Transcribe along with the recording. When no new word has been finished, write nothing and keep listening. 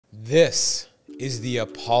This is the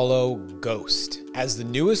Apollo Ghost. As the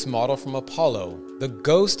newest model from Apollo, the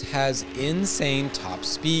Ghost has insane top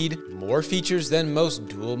speed, more features than most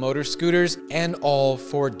dual motor scooters, and all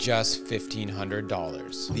for just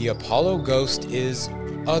 $1,500. The Apollo Ghost is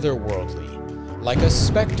otherworldly, like a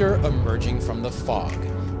specter emerging from the fog.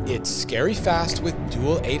 It's scary fast with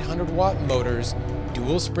dual 800-watt motors,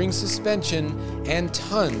 dual spring suspension, and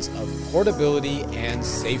tons of portability and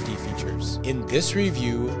safety features. In this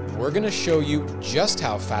review, we're going to show you just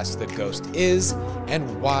how fast the Ghost is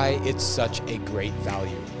and why it's such a great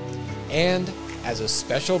value. And as a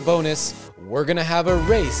special bonus, we're going to have a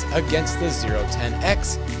race against the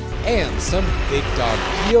 010X and some big dog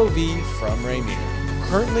POV from Ramier.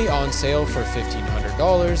 Currently on sale for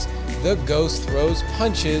 $1,500, the Ghost throws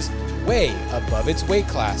punches way above its weight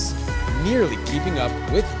class, nearly keeping up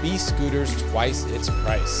with B scooters twice its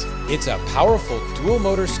price. It's a powerful dual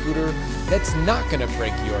motor scooter that's not gonna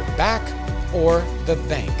break your back or the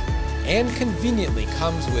bank, and conveniently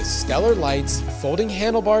comes with stellar lights, folding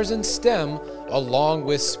handlebars and stem, along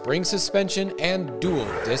with spring suspension and dual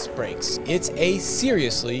disc brakes. It's a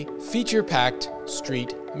seriously feature-packed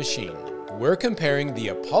street machine. We're comparing the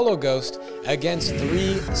Apollo Ghost against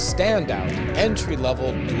three standout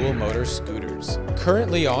entry-level dual motor scooters.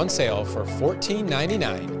 Currently on sale for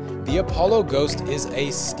 $14.99, the Apollo Ghost is a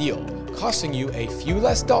steal, costing you a few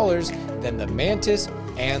less dollars than the Mantis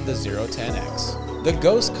and the 010X. The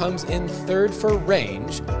Ghost comes in third for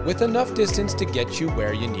range, with enough distance to get you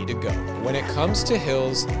where you need to go. When it comes to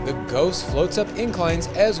hills, the Ghost floats up inclines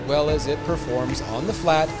as well as it performs on the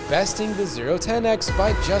flat, besting the 010X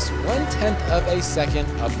by just 1/10 of a second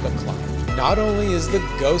up the climb. Not only is the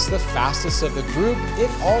Ghost the fastest of the group,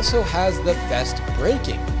 it also has the best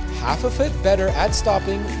braking, half a foot better at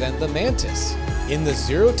stopping than the Mantis. In the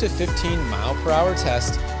 0 to 15 mph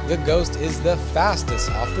test, the Ghost is the fastest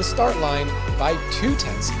off the start line by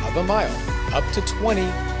 0.2 of a mile. Up to 20,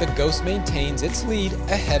 the Ghost maintains its lead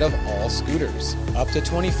ahead of all scooters. Up to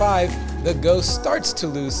 25, the Ghost starts to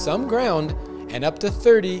lose some ground, and up to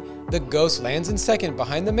 30, the Ghost lands in second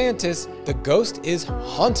behind the Mantis. The Ghost is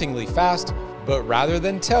hauntingly fast, but rather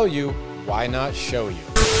than tell you, why not show you?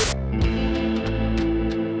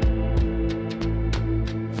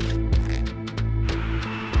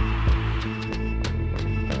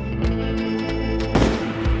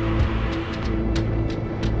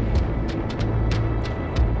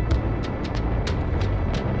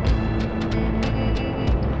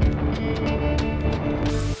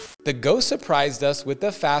 The Ghost surprised us with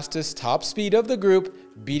the fastest top speed of the group,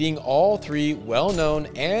 beating all three well-known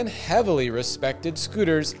and heavily respected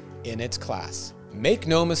scooters in its class. Make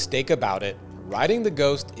no mistake about it, riding the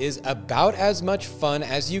Ghost is about as much fun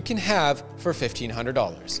as you can have for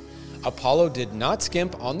 $1,500. Apollo did not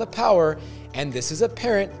skimp on the power, and this is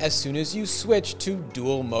apparent as soon as you switch to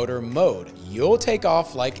dual motor mode. You'll take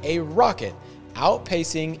off like a rocket,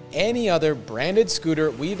 outpacing any other branded scooter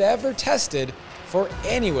we've ever tested for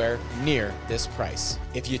anywhere near this price.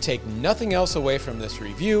 If you take nothing else away from this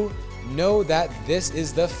review, know that this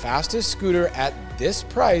is the fastest scooter at this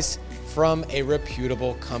price from a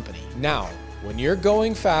reputable company. Now, when you're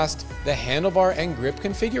going fast, the handlebar and grip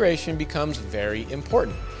configuration becomes very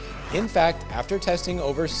important. In fact, after testing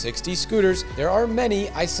over 60 scooters, there are many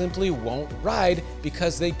I simply won't ride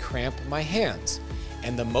because they cramp my hands.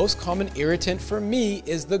 And the most common irritant for me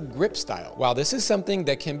is the grip style. While this is something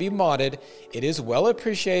that can be modded, it is well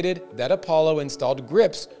appreciated that Apollo installed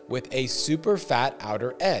grips with a super fat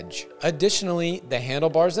outer edge. Additionally, the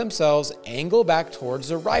handlebars themselves angle back towards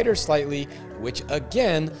the rider slightly, which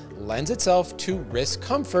again lends itself to wrist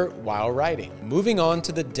comfort while riding. Moving on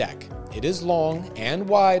to the deck. It is long and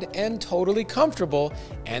wide and totally comfortable,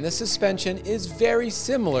 and the suspension is very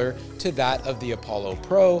similar to that of the Apollo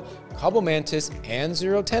Pro, Cobble Mantis, and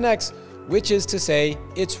 010X, which is to say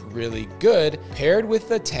it's really good. Paired with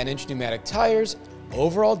the 10-inch pneumatic tires,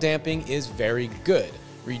 overall damping is very good,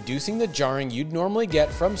 reducing the jarring you'd normally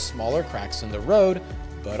get from smaller cracks in the road,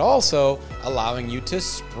 but also allowing you to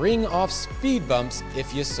spring off speed bumps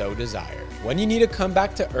if you so desire. When you need to come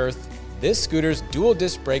back to earth, this scooter's dual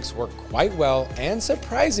disc brakes work quite well and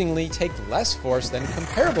surprisingly take less force than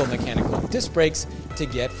comparable mechanical disc brakes to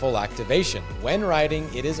get full activation. When riding,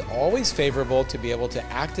 it is always favorable to be able to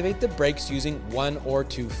activate the brakes using 1 or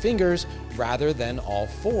 2 fingers rather than all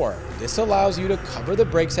 4. This allows you to cover the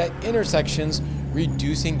brakes at intersections,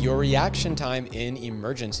 reducing your reaction time in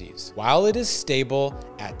emergencies. While it is stable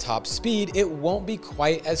at top speed, it won't be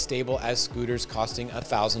quite as stable as scooters costing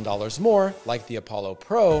 $1,000 more, like the Apollo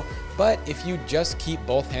Pro, but if you just keep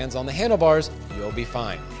both hands on the handlebars, you'll be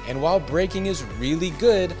fine. And while braking is really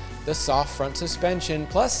good, The soft front suspension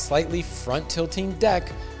plus slightly front tilting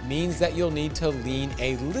deck means that you'll need to lean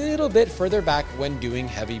a little bit further back when doing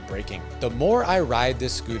heavy braking. The more I ride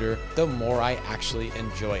this scooter, the more I actually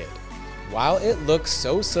enjoy it. While it looks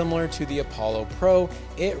so similar to the Apollo Pro,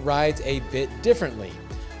 it rides a bit differently.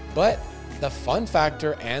 But the fun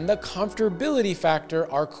factor and the comfortability factor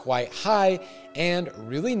are quite high, and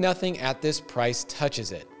really nothing at this price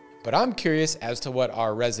touches it. But I'm curious as to what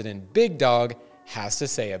our resident big dog has to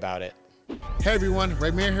say about it. Hey everyone,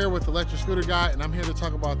 Ramier here with Electric Scooter Guide, and I'm here to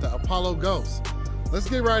talk about the Apollo Ghost. Let's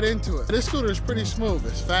get right into it. This scooter is pretty smooth.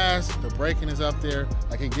 It's fast, the braking is up there.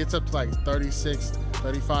 Like it gets up to like 36,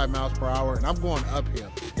 35 miles per hour, and I'm going uphill.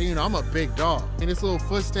 And you know, I'm a big dog. And this little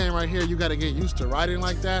foot stand right here, you gotta get used to riding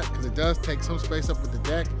like that, because it does take some space up with the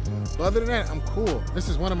deck. But other than that, I'm cool. This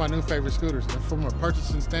is one of my new favorite scooters, and from a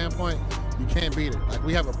purchasing standpoint, you can't beat it. Like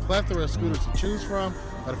we have a plethora of scooters to choose from,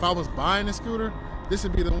 but if I was buying a scooter, this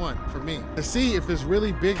would be the one for me. To see if it's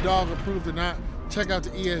really big dog approved or not, check out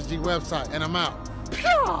the ESG website, and I'm out.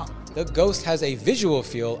 The Ghost has a visual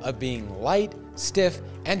feel of being light, stiff,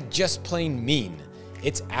 and just plain mean.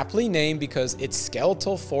 It's aptly named because its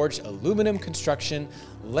skeletal forged aluminum construction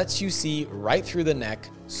lets you see right through the neck,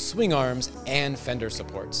 swing arms, and fender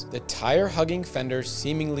supports. The tire-hugging fenders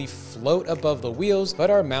seemingly float above the wheels, but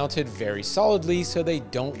are mounted very solidly so they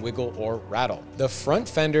don't wiggle or rattle. The front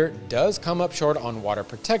fender does come up short on water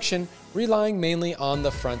protection, relying mainly on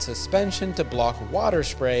the front suspension to block water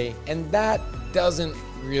spray, and that doesn't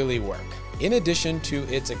really work. In addition to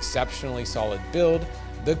its exceptionally solid build,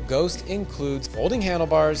 the Ghost includes folding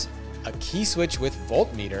handlebars, a key switch with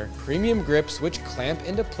voltmeter, premium grips which clamp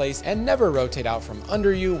into place and never rotate out from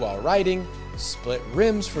under you while riding, split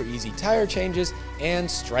rims for easy tire changes, and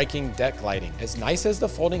striking deck lighting. As nice as the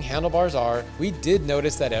folding handlebars are, we did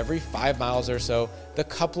notice that every 5 miles or so, the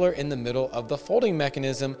coupler in the middle of the folding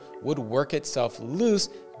mechanism would work itself loose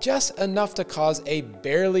just enough to cause a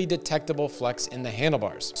barely detectable flex in the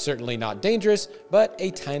handlebars. Certainly not dangerous, but a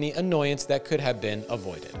tiny annoyance that could have been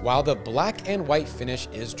avoided. While the black and white finish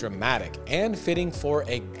is dramatic and fitting for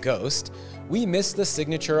a Ghost, we miss the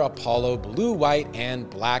signature Apollo blue, white, and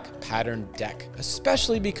black patterned deck,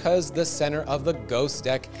 especially because the center of the Ghost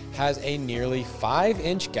deck has a nearly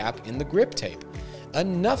 5-inch gap in the grip tape.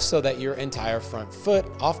 Enough so that your entire front foot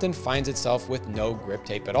often finds itself with no grip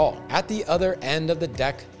tape at all. At the other end of the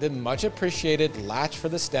deck, the much appreciated latch for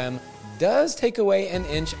the stem does take away an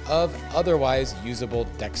inch of otherwise usable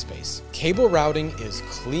deck space. Cable routing is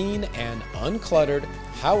clean and uncluttered.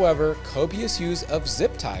 However, copious use of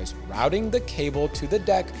zip ties routing the cable to the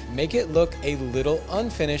deck make it look a little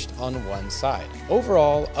unfinished on one side.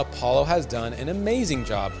 Overall, Apollo has done an amazing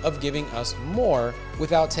job of giving us more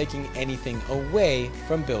without taking anything away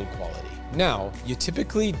from build quality. Now, you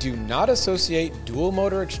typically do not associate dual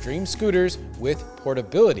motor extreme scooters with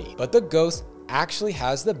portability, but the Ghost actually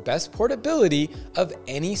has the best portability of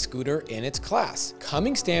any scooter in its class.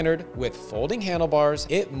 Coming standard with folding handlebars,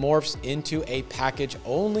 it morphs into a package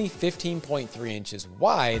only 15.3 inches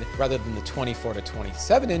wide rather than the 24 to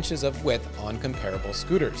 27 inches of width on comparable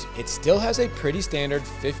scooters. It still has a pretty standard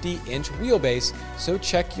 50-inch wheelbase, so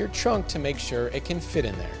check your trunk to make sure it can fit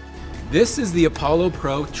in there. This is the Apollo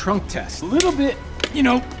Pro trunk test. A little bit, you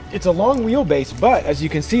know, it's a long wheelbase, but as you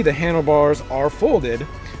can see, the handlebars are folded.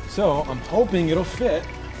 So I'm hoping it'll fit.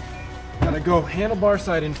 Gotta go handlebar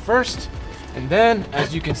side in first, and then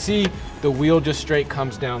as you can see, the wheel just straight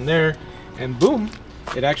comes down there, and boom,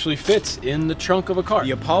 it actually fits in the trunk of a car.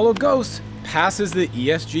 The Apollo Ghost passes the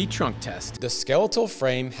ESG trunk test. The skeletal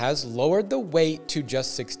frame has lowered the weight to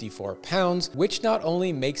just 64 pounds, which not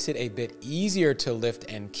only makes it a bit easier to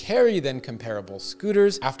lift and carry than comparable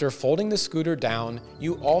scooters. After folding the scooter down,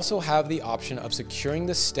 you also have the option of securing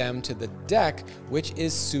the stem to the deck, which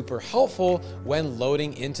is super helpful when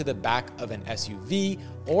loading into the back of an SUV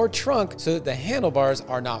or trunk so that the handlebars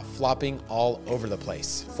are not flopping all over the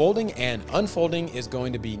place. Folding and unfolding is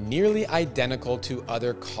going to be nearly identical to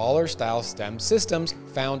other collar style stem systems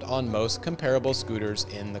found on most comparable scooters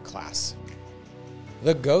in the class.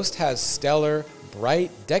 The Ghost has stellar,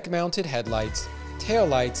 bright deck-mounted headlights,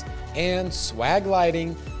 taillights, and swag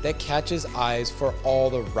lighting that catches eyes for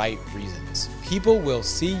all the right reasons. People will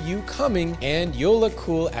see you coming and you'll look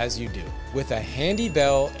cool as you do. With a handy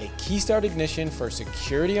bell, a key start ignition for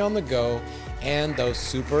security on the go, and those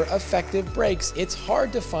super effective brakes, it's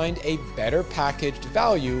hard to find a better packaged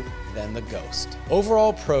value than the Ghost.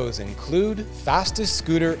 Overall pros include fastest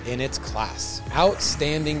scooter in its class,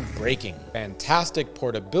 outstanding braking, fantastic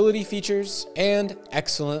portability features, and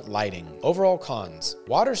excellent lighting. Overall cons: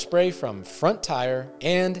 water spray from front tire,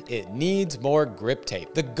 and it needs more grip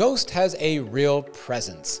tape. The Ghost has a real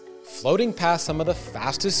presence. floating past some of the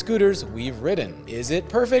fastest scooters we've ridden. Is it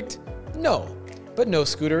perfect? No, but no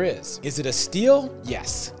scooter is. Is it a steal?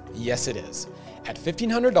 Yes. Yes, it is. At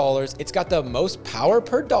 $1,500, it's got the most power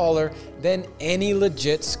per dollar than any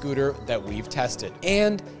legit scooter that we've tested.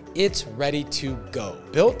 And it's ready to go.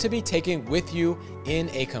 Built to be taken with you in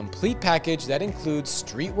a complete package that includes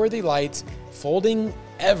street-worthy lights, folding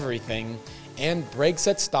everything, and brakes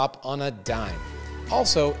that stop on a dime.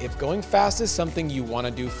 Also, if going fast is something you want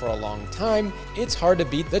to do for a long time, it's hard to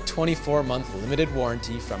beat the 24-month limited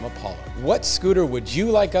warranty from Apollo. What scooter would you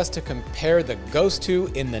like us to compare the Ghost to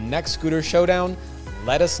in the next Scooter Showdown?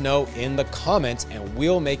 Let us know in the comments and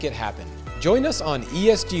we'll make it happen. Join us on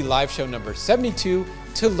ESG Live Show number 72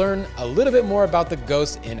 to learn a little bit more about the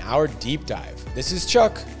Ghost in our deep dive. This is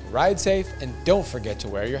Chuck, ride safe, and don't forget to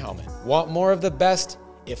wear your helmet. Want more of the best?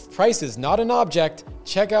 If price is not an object,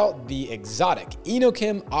 check out the exotic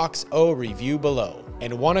Inokim Ox-O review below.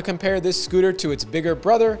 And want to compare this scooter to its bigger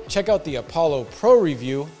brother? Check out the Apollo Pro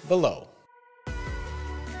review below.